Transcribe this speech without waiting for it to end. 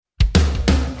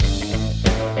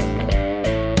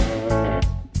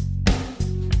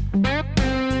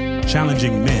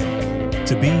challenging men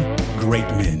to be great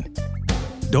men.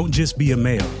 Don't just be a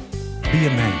male, be a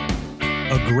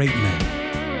man, a great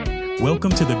man.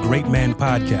 Welcome to the Great Man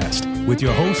Podcast with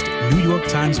your host, New York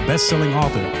Times bestselling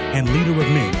author and leader of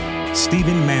men,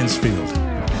 Stephen Mansfield.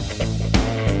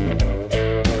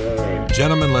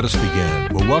 Gentlemen, let us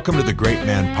begin. Well, welcome to the Great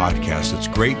Man Podcast. It's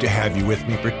great to have you with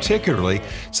me, particularly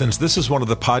since this is one of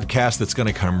the podcasts that's going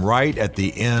to come right at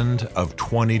the end of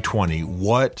 2020.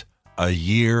 What a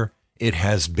year it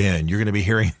has been. You're going to be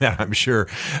hearing that, I'm sure,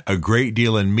 a great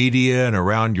deal in media and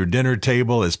around your dinner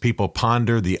table as people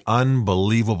ponder the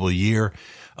unbelievable year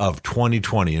of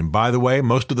 2020. And by the way,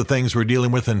 most of the things we're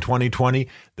dealing with in 2020,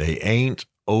 they ain't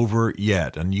over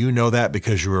yet. And you know that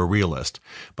because you're a realist.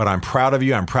 But I'm proud of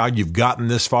you. I'm proud you've gotten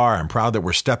this far. I'm proud that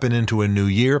we're stepping into a new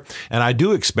year. And I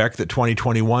do expect that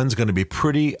 2021 is going to be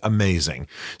pretty amazing.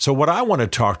 So what I want to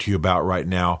talk to you about right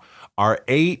now are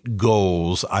 8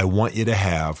 goals I want you to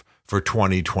have for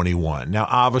 2021. Now,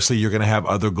 obviously, you're going to have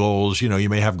other goals. You know, you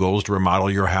may have goals to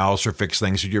remodel your house or fix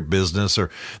things at your business, or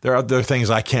there are other things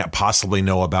I can't possibly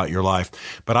know about your life.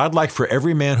 But I'd like for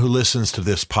every man who listens to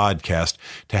this podcast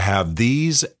to have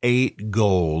these 8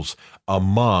 goals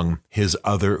among his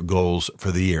other goals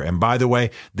for the year. And by the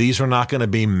way, these are not going to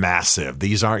be massive.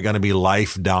 These aren't going to be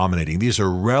life dominating. These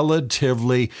are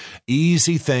relatively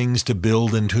easy things to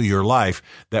build into your life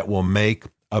that will make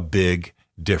a big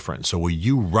difference. So will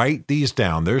you write these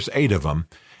down? There's 8 of them.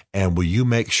 And will you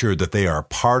make sure that they are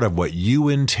part of what you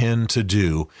intend to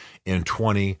do in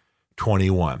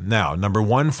 2021? Now, number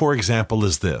 1, for example,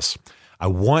 is this. I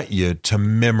want you to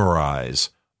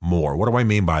memorize more. What do I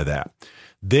mean by that?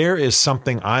 There is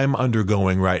something I'm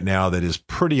undergoing right now that is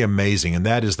pretty amazing, and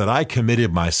that is that I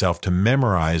committed myself to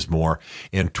memorize more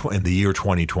in the year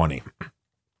 2020.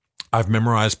 I've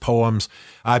memorized poems.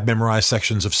 I've memorized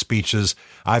sections of speeches.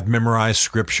 I've memorized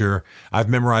scripture. I've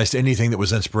memorized anything that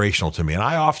was inspirational to me. And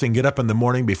I often get up in the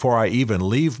morning before I even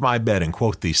leave my bed and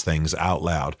quote these things out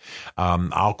loud.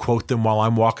 I'll quote them while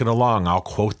I'm walking along. I'll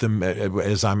quote them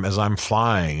as I'm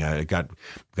flying. I got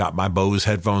my Bose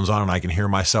headphones on and I can hear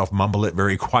myself mumble it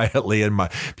very quietly, and my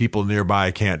people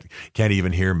nearby can't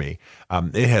even hear me.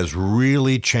 It has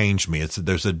really changed me.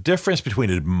 There's a difference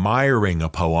between admiring a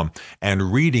poem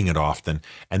and reading it often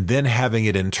and then having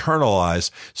it internalized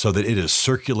so that it is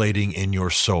circulating in your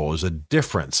soul. There's a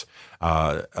difference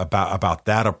about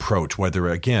that approach, whether,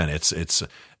 again, it's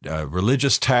a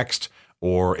religious text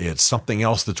or it's something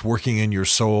else that's working in your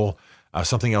soul,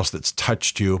 something else that's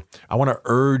touched you. I want to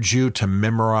urge you to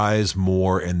memorize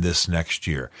more in this next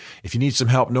year. If you need some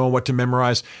help knowing what to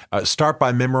memorize, start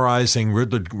by memorizing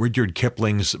Rudyard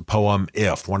Kipling's poem,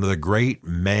 If, one of the great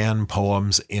man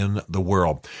poems in the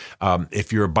world.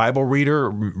 If you're a Bible reader,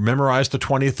 memorize the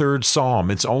 23rd Psalm.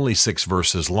 It's only 6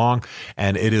 verses long,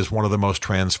 and it is one of the most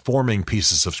transforming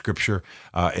pieces of scripture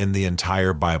in the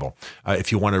entire Bible.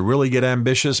 If you want to really get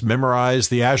ambitious, memorize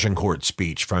the Agincourt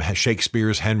speech from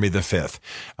Shakespeare's Henry V.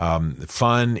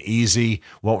 Fun, easy,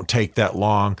 won't take that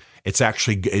long. It's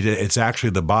actually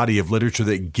the body of literature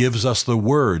that gives us the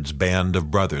words Band of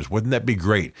Brothers. Wouldn't that be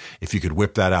great if you could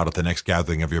whip that out at the next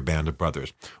gathering of your Band of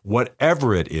Brothers?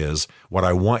 Whatever it is, what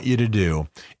I want you to do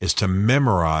is to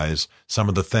memorize some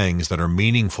of the things that are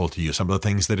meaningful to you, some of the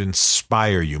things that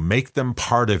inspire you. Make them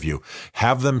part of you.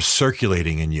 Have them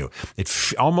circulating in you.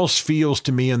 It almost feels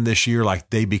to me in this year like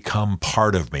they become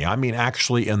part of me. I mean,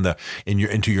 actually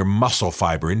into your muscle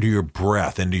fiber, into your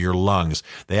breath, into your lungs.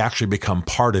 They actually become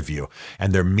part of you,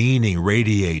 and their meaning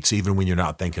radiates even when you're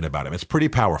not thinking about them. It's pretty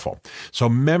powerful. So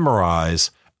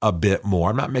memorize a bit more.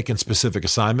 I'm not making specific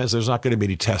assignments. There's not going to be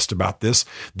any test about this.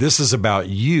 This is about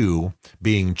you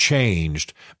being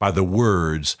changed by the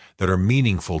words that are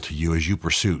meaningful to you as you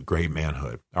pursue great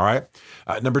manhood. All right.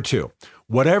 Number 2,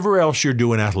 whatever else you're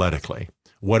doing athletically,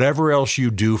 whatever else you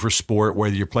do for sport,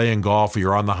 whether you're playing golf or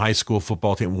you're on the high school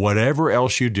football team, whatever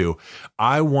else you do,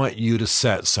 I want you to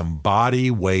set some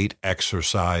body weight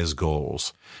exercise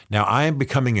goals. Now, I am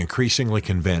becoming increasingly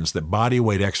convinced that body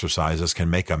weight exercises can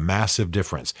make a massive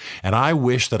difference. And I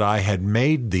wish that I had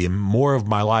made them more of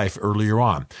my life earlier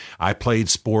on. I played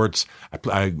sports.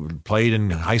 I played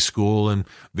in high school and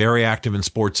very active in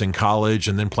sports in college,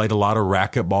 and then played a lot of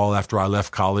racquetball after I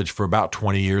left college for about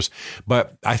 20 years.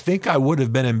 But I think I would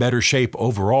have been in better shape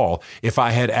overall if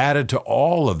I had added to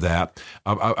all of that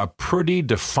a pretty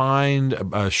defined,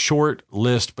 short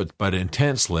list, but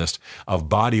intense list of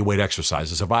body weight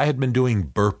exercises. If I had been doing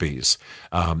burpees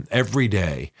every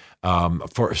day,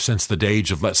 since the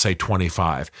age of, let's say,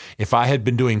 25, if I had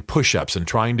been doing push-ups and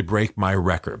trying to break my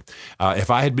record, if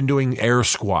I had been doing air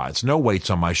squats, no weights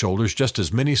on my shoulders, just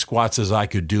as many squats as I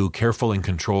could do, careful and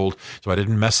controlled, so I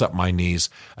didn't mess up my knees.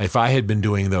 If I had been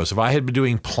doing those, if I had been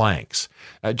doing planks,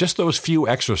 just those few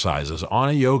exercises on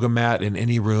a yoga mat in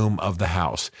any room of the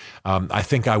house, I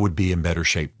think I would be in better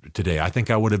shape today. I think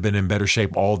I would have been in better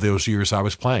shape all those years I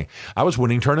was playing. I was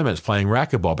winning tournaments playing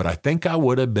racquetball, but I think I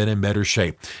would have been in better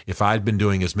shape if I'd been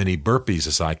doing as many burpees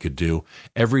as I could do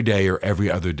every day or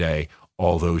every other day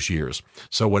all those years.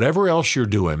 So whatever else you're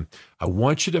doing, I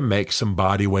want you to make some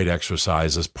body weight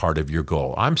exercise as part of your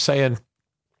goal. I'm saying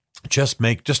just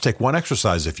take one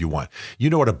exercise if you want. You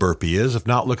know what a burpee is. If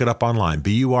not, look it up online.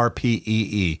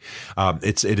 B-U-R-P-E-E.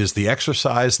 It is the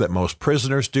exercise that most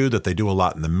prisoners do, that they do a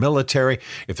lot in the military.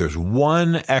 If there's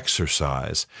one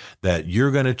exercise that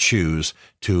you're going to choose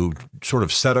to sort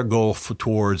of set a goal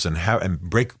towards and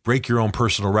break your own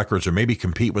personal records, or maybe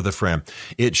compete with a friend,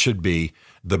 it should be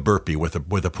the burpee with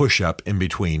a push-up in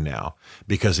between now,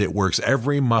 because it works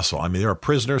every muscle. I mean, there are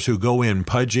prisoners who go in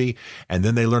pudgy and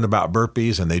then they learn about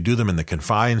burpees and they do them in the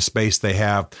confined space they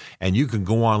have. And you can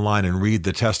go online and read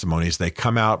the testimonies. They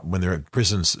come out when their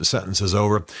prison sentence is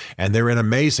over and they're in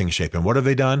amazing shape. And what have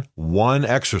they done? One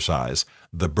exercise,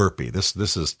 the burpee. This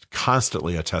is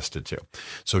constantly attested to.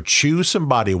 So choose some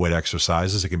body weight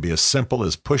exercises. It can be as simple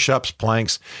as push-ups,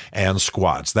 planks, and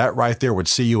squats. That right there would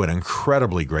see you in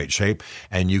incredibly great shape.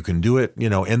 And you can do it,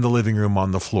 in the living room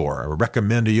on the floor. I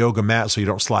recommend a yoga mat so you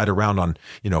don't slide around on,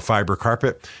 fiber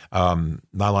carpet,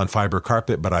 nylon fiber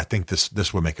carpet. But I think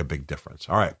this will make a big difference.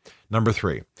 All right. Number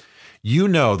 3. You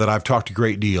know that I've talked a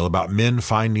great deal about men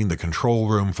finding the control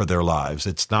room for their lives.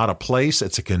 It's not a place,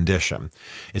 it's a condition.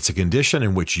 It's a condition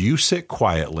in which you sit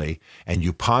quietly and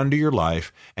you ponder your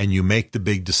life and you make the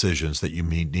big decisions that you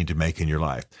need to make in your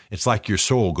life. It's like your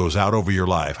soul goes out over your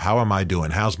life. How am I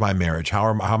doing? How's my marriage? How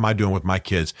am I doing with my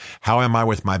kids? How am I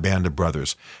with my band of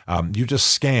brothers? You just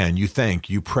scan, you think,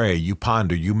 you pray, you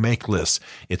ponder, you make lists.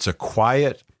 It's a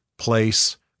quiet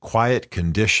place, quiet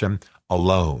condition,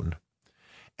 alone.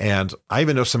 And I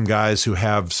even know some guys who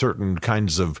have certain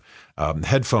kinds of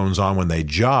headphones on when they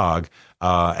jog,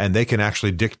 and they can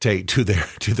actually dictate to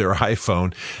their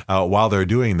iPhone while they're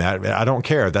doing that. I don't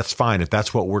care. That's fine if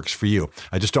that's what works for you.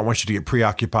 I just don't want you to get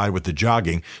preoccupied with the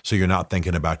jogging so you're not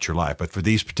thinking about your life. But for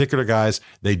these particular guys,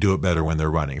 they do it better when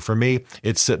they're running. For me,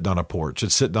 it's sitting on a porch.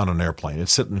 It's sitting on an airplane.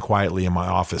 It's sitting quietly in my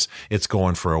office. It's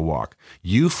going for a walk.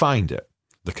 You find it.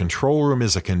 The control room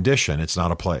is a condition. It's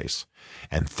not a place.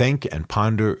 And think and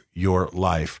ponder your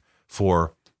life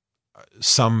for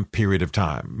some period of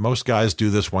time. Most guys do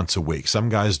this once a week. Some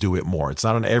guys do it more. It's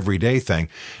not an everyday thing,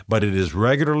 but it is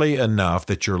regularly enough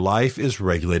that your life is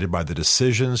regulated by the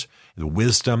decisions, the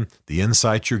wisdom, the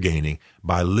insights you're gaining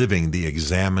by living the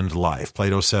examined life.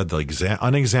 Plato said the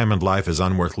unexamined life is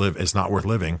not worth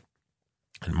living.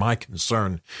 And my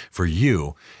concern for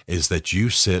you is that you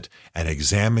sit and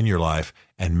examine your life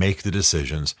and make the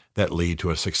decisions that lead to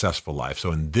a successful life.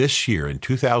 So in this year, in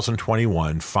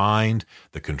 2021, find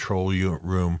the control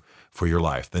room for your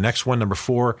life. The next one, number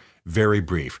 4, very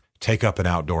brief. Take up an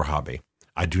outdoor hobby.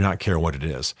 I do not care what it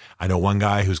is. I know one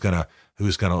guy who's going to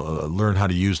learn how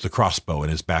to use the crossbow in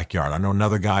his backyard. I know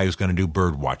another guy who's going to do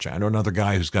bird watching. I know another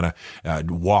guy who's going to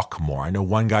walk more. I know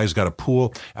one guy who's got a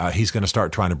pool. He's going to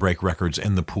start trying to break records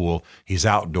in the pool. He's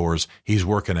outdoors. He's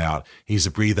working out. He's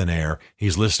breathing air.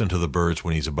 He's listening to the birds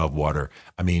when he's above water.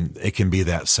 I mean, it can be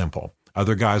that simple.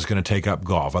 Other guys are going to take up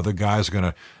golf. Other guys are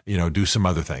going to, do some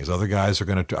other things. Other guys are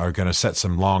going to set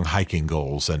some long hiking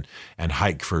goals and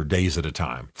hike for days at a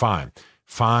time. Fine.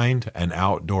 Find an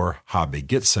outdoor hobby.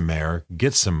 Get some air,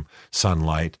 get some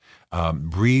sunlight,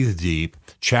 breathe deep,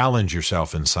 challenge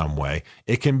yourself in some way.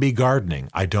 It can be gardening.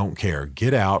 I don't care.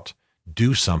 Get out,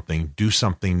 do something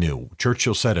new.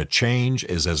 Churchill said a change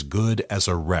is as good as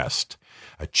a rest.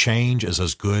 A change is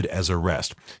as good as a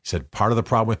rest. He said part of the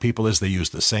problem with people is they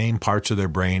use the same parts of their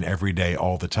brain every day,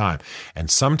 all the time. And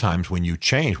sometimes when you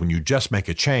just make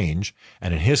a change,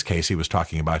 and in his case, he was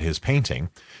talking about his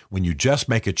painting, when you just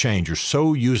make a change, you're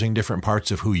so using different parts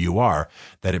of who you are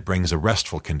that it brings a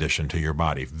restful condition to your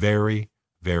body. Very,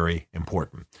 very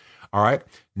important. All right.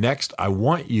 Next, I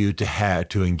want you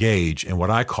to engage in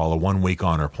what I call a 1-week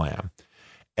honor plan.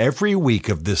 Every week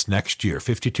of this next year,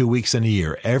 52 weeks in a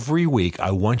year, every week,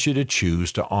 I want you to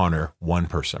choose to honor one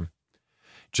person.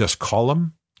 Just call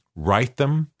them, write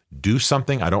them, do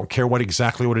something. I don't care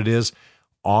exactly what it is.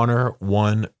 Honor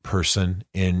one person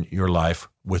in your life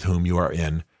with whom you are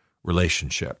in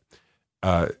relationship.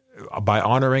 By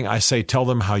honoring, I say, tell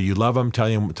them how you love them,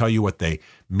 tell you what they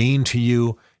mean to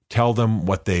you. Tell them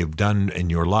what they've done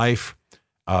in your life.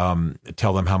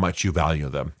 Tell them how much you value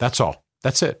them. That's all.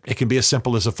 That's it. It can be as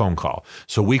simple as a phone call.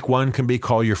 So week 1 can be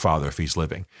call your father if he's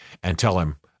living and tell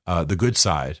him the good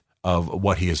side of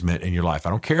what he has meant in your life.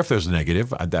 I don't care if there's a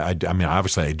negative. I mean,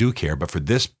 obviously I do care, but for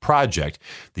this project,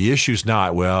 the issue's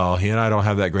not, well, he and I don't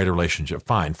have that great a relationship.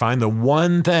 Fine. Find the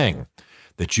one thing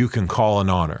that you can call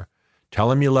and honor.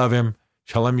 Tell him you love him.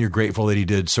 Tell him you're grateful that he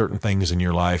did certain things in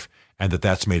your life and that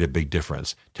that's made a big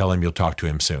difference. Tell him you'll talk to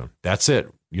him soon. That's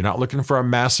it. You're not looking for a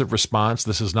massive response.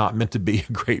 This is not meant to be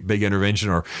a great big intervention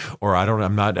or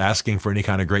I'm not asking for any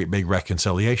kind of great big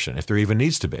reconciliation if there even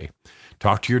needs to be.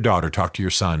 Talk to your daughter, talk to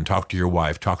your son, talk to your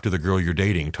wife, talk to the girl you're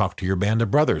dating, talk to your band of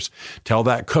brothers. Tell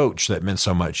that coach that meant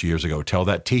so much years ago. Tell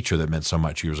that teacher that meant so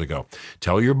much years ago.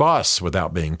 Tell your boss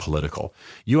without being political.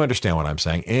 You understand what I'm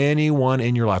saying. Anyone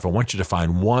in your life, I want you to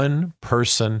find one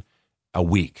person a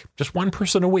week, just one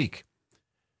person a week,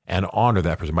 and honor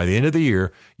that person. By the end of the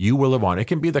year, you will have honored. It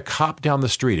can be the cop down the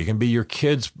street. It can be your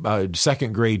kid's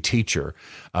second grade teacher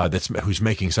who's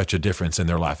making such a difference in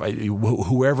their life.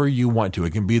 Whoever you want to.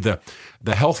 It can be the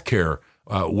healthcare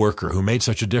worker who made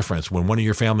such a difference when one of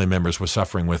your family members was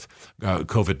suffering with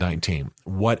COVID-19.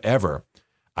 Whatever.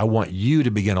 I want you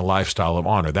to begin a lifestyle of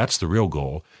honor. That's the real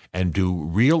goal. And do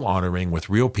real honoring with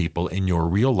real people in your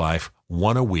real life,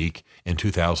 one a week in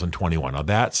 2021. Now,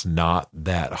 that's not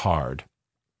that hard.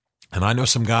 And I know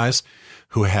some guys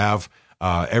who have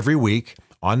every week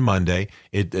on Monday,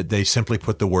 they simply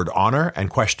put the word honor and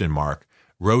question mark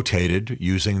rotated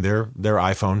using their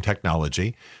iPhone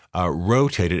technology,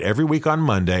 rotated every week on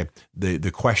Monday.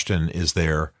 The question is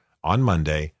there on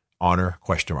Monday, honor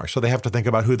question mark. So they have to think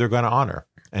about who they're going to honor.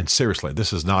 And seriously,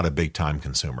 this is not a big time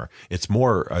consumer. It's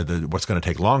more what's going to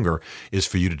take longer is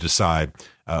for you to decide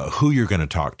who you're going to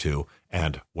talk to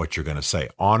and what you're going to say.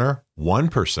 Honor one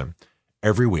person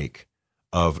every week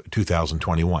of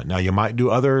 2021. Now, you might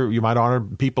honor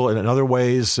people in other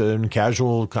ways, in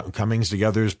casual comings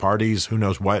togethers, parties, who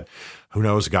knows what,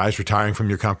 guys retiring from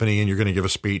your company and you're going to give a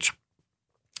speech.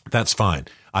 That's fine.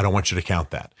 I don't want you to count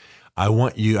that. I don't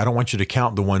want you to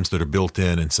count the ones that are built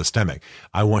in and systemic.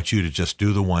 I want you to just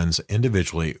do the ones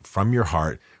individually from your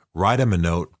heart, write them a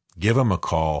note, give them a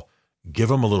call, give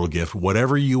them a little gift,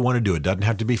 whatever you want to do. It doesn't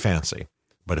have to be fancy,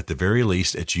 but at the very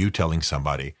least, it's you telling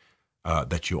somebody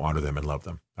that you honor them and love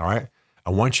them. All right.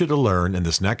 I want you to learn in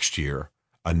this next year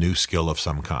a new skill of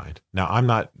some kind. Now, I'm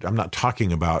not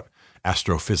talking about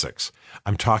astrophysics.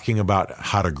 I'm talking about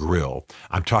how to grill.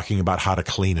 I'm talking about how to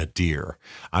clean a deer.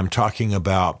 I'm talking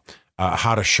about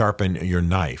how to sharpen your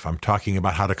knife. I'm talking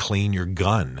about how to clean your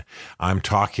gun. I'm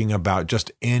talking about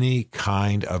just any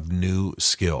kind of new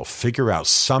skill. Figure out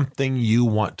something you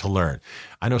want to learn.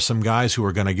 I know some guys who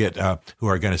are going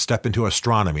to step into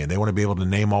astronomy and they want to be able to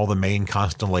name all the main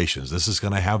constellations. This is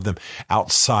going to have them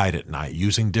outside at night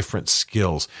using different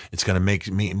skills. It's going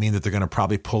to mean that they're going to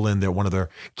probably pull in one of their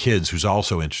kids who's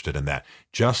also interested in that.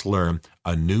 Just learn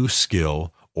a new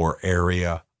skill or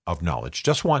area of knowledge.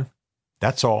 Just one.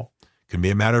 That's all. Can be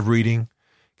a matter of reading,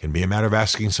 can be a matter of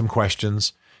asking some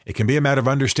questions. It can be a matter of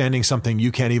understanding something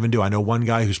you can't even do. I know one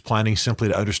guy who's planning simply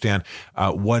to understand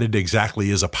what it exactly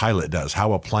is a pilot does,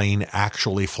 how a plane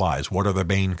actually flies, what are the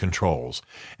main controls.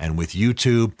 And with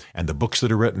YouTube and the books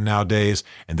that are written nowadays,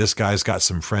 and this guy's got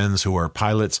some friends who are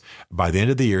pilots, by the end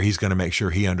of the year, he's going to make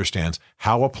sure he understands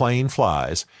how a plane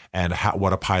flies and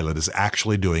what a pilot is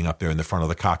actually doing up there in the front of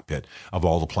the cockpit of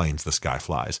all the planes this guy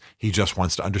flies. He just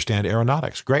wants to understand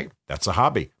aeronautics. Great. That's a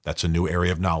hobby. That's a new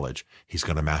area of knowledge. He's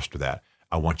going to master that.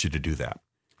 I want you to do that.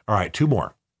 All right, 2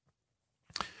 more.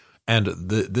 And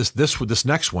this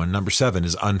next one, number 7,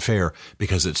 is unfair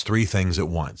because it's 3 things at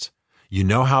once. You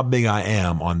know how big I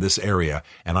am on this area,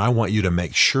 and I want you to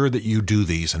make sure that you do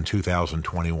these in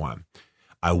 2021.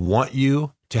 I want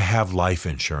you to have life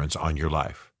insurance on your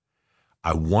life.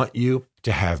 I want you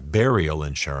to have burial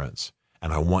insurance,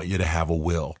 and I want you to have a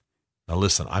will. Now,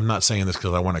 listen, I'm not saying this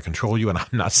because I want to control you and I'm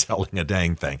not selling a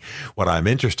dang thing. What I'm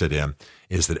interested in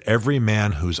is that every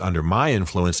man who's under my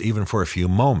influence, even for a few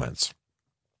moments,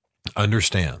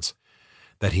 understands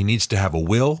that he needs to have a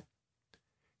will,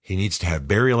 he needs to have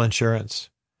burial insurance,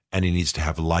 and he needs to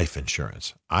have life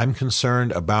insurance. I'm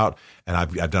concerned about, and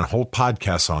I've done whole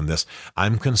podcasts on this,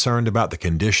 I'm concerned about the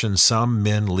conditions some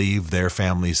men leave their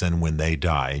families in when they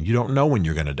die. And you don't know when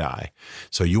you're going to die.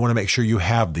 So you want to make sure you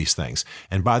have these things.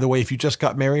 And by the way, if you just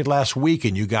got married last week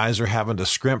and you guys are having to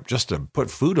scrimp just to put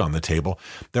food on the table,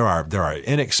 there are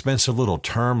inexpensive little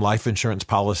term life insurance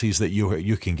policies that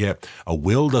you can get. A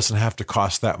will doesn't have to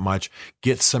cost that much.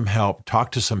 Get some help.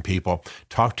 Talk to some people.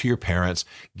 Talk to your parents.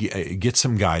 Get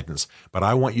some guidance. But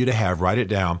I want you to write it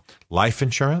down, life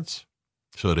insurance,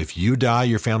 so that if you die,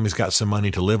 your family's got some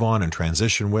money to live on and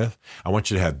transition with. I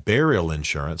want you to have burial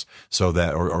insurance so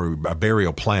that, or a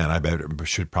burial plan, I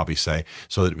should probably say,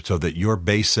 so that your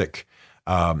basic,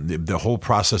 the whole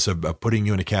process of putting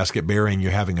you in a casket, burying you,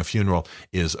 having a funeral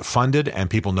is funded and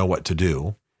people know what to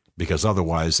do, because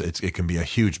otherwise it can be a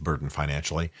huge burden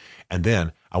financially. And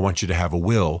then I want you to have a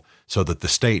will so that the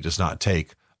state does not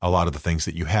take a lot of the things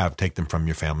that you have, take them from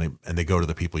your family, and they go to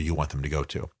the people you want them to go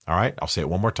to. All right. I'll say it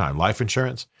one more time. Life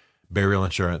insurance, burial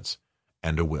insurance,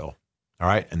 and a will. All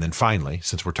right. And then finally,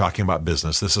 since we're talking about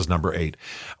business, this is number 8.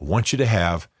 I want you to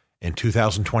have in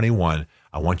 2021,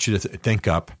 I want you to think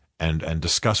up and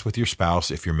discuss with your spouse,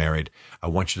 if you're married, I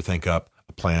want you to think up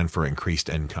a plan for increased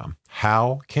income.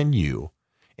 How can you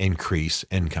increase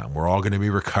income? We're all going to be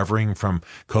recovering from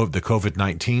the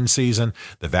COVID-19 season.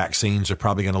 The vaccines are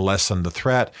probably going to lessen the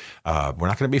threat. We're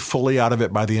not going to be fully out of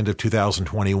it by the end of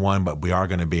 2021, but we are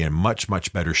going to be in much,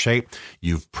 much better shape.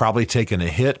 You've probably taken a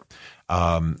hit.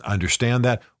 Understand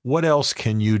that. What else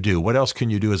can you do? What else can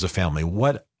you do as a family?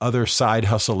 What other side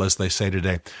hustle, as they say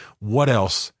today? What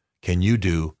else can you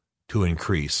do to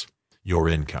increase your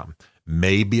income?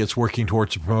 Maybe it's working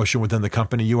towards a promotion within the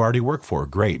company you already work for.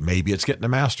 Great. Maybe it's getting a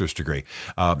master's degree.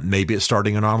 Maybe it's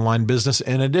starting an online business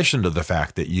in addition to the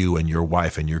fact that you and your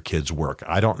wife and your kids work.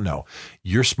 I don't know.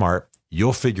 You're smart.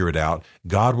 You'll figure it out.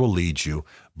 God will lead you.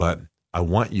 But I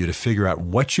want you to figure out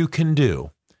what you can do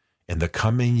in the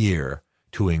coming year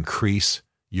to increase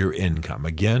your income.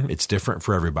 Again, it's different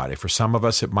for everybody. For some of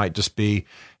us, it might just be,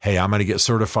 hey, I'm going to get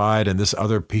certified in this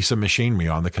other piece of machinery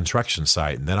on the construction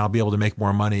site, and then I'll be able to make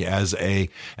more money as an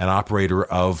operator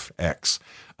of X.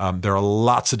 There are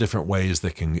lots of different ways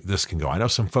that this can go. I know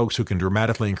some folks who can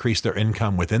dramatically increase their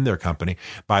income within their company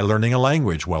by learning a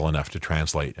language well enough to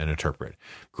translate and interpret.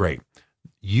 Great.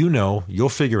 You'll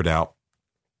figure it out,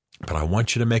 but I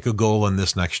want you to make a goal in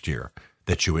this next year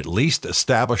that you at least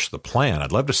establish the plan.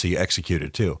 I'd love to see you execute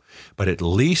it too, but at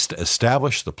least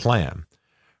establish the plan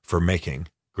for making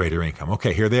greater income.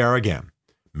 Okay, here they are again.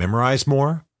 Memorize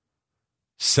more,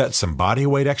 set some body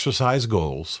weight exercise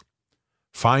goals,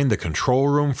 find the control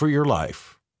room for your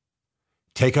life,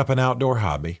 take up an outdoor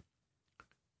hobby,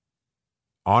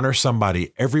 honor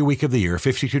somebody every week of the year,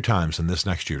 52 times in this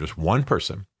next year, just one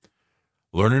person,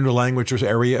 learn a new language or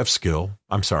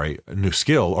a new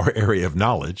skill or area of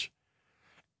knowledge.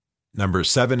 Number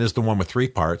 7 is the one with 3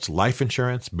 parts: life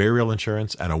insurance, burial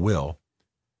insurance, and a will,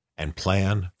 and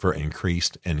plan for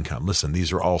increased income. Listen,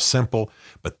 these are all simple,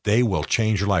 but they will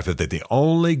change your life. If they're the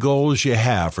only goals you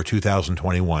have for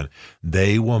 2021,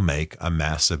 they will make a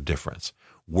massive difference.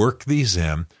 Work these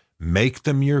in, make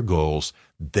them your goals.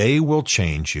 They will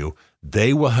change you.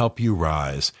 They will help you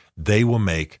rise. They will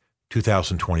make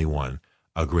 2021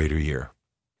 a greater year.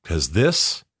 Because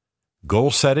this goal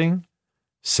setting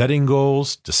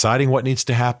goals, deciding what needs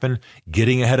to happen,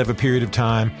 getting ahead of a period of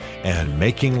time, and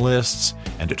making lists,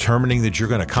 and determining that you're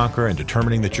going to conquer, and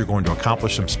determining that you're going to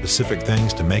accomplish some specific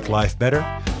things to make life better,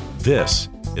 this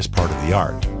is part of the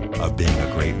art of being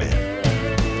a great man.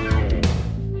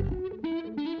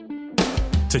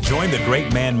 To join the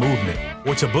Great Man Movement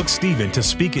or to book Stephen to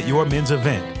speak at your men's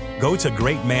event, go to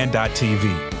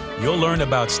greatman.tv. You'll learn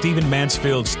about Stephen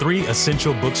Mansfield's 3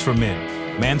 essential books for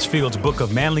men: Mansfield's Book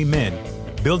of Manly Men,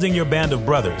 Building Your Band of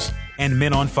Brothers, and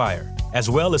Men on Fire, as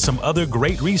well as some other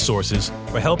great resources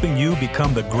for helping you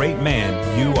become the great man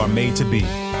you are made to be.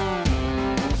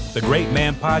 The Great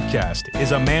Man Podcast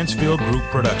is a Mansfield Group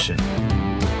production.